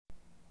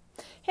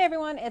Hey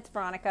everyone, it's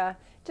Veronica.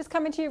 Just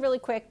coming to you really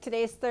quick.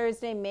 Today's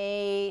Thursday,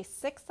 May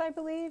 6th, I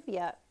believe.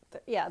 Yeah,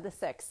 the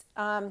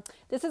 6th.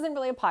 This isn't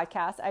really a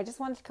podcast. I just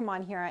wanted to come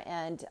on here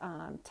and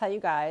tell you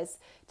guys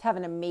to have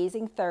an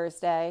amazing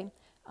Thursday.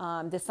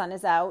 The sun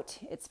is out.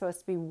 It's supposed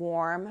to be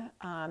warm.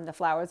 The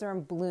flowers are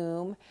in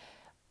bloom.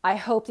 I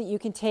hope that you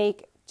can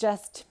take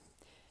just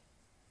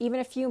even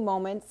a few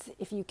moments,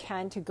 if you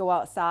can, to go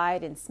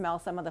outside and smell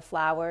some of the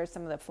flowers,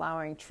 some of the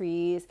flowering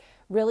trees,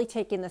 really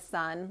take in the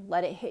sun,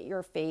 let it hit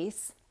your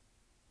face.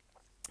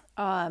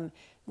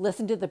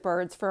 Listen to the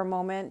birds for a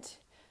moment.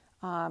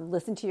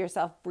 Listen to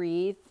yourself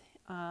breathe.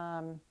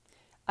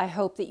 I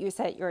hope that you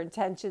set your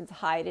intentions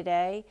high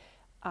today.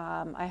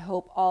 I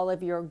hope all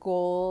of your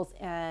goals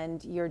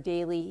and your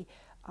daily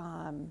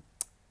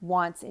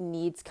wants and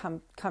needs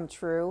come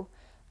true.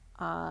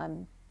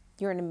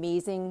 You're an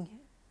amazing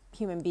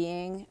human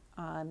being.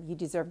 You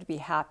deserve to be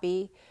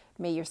happy.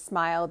 May your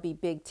smile be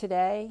big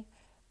today.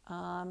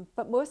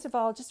 But most of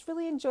all, just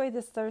really enjoy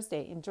this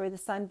Thursday. Enjoy the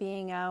sun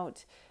being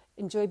out.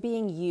 Enjoy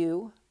being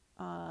you.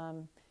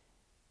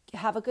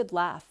 Have a good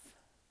laugh.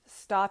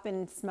 Stop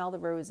and smell the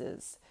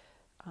roses.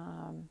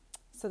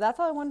 So that's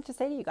all I wanted to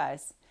say to you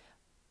guys.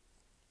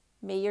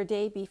 May your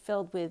day be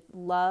filled with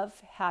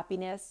love,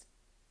 happiness,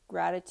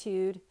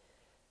 gratitude,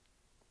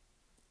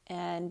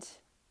 and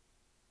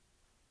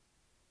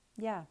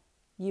yeah,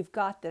 you've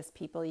got this,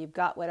 people. You've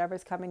got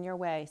whatever's coming your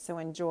way. So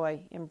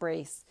enjoy,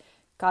 embrace.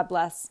 God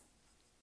bless.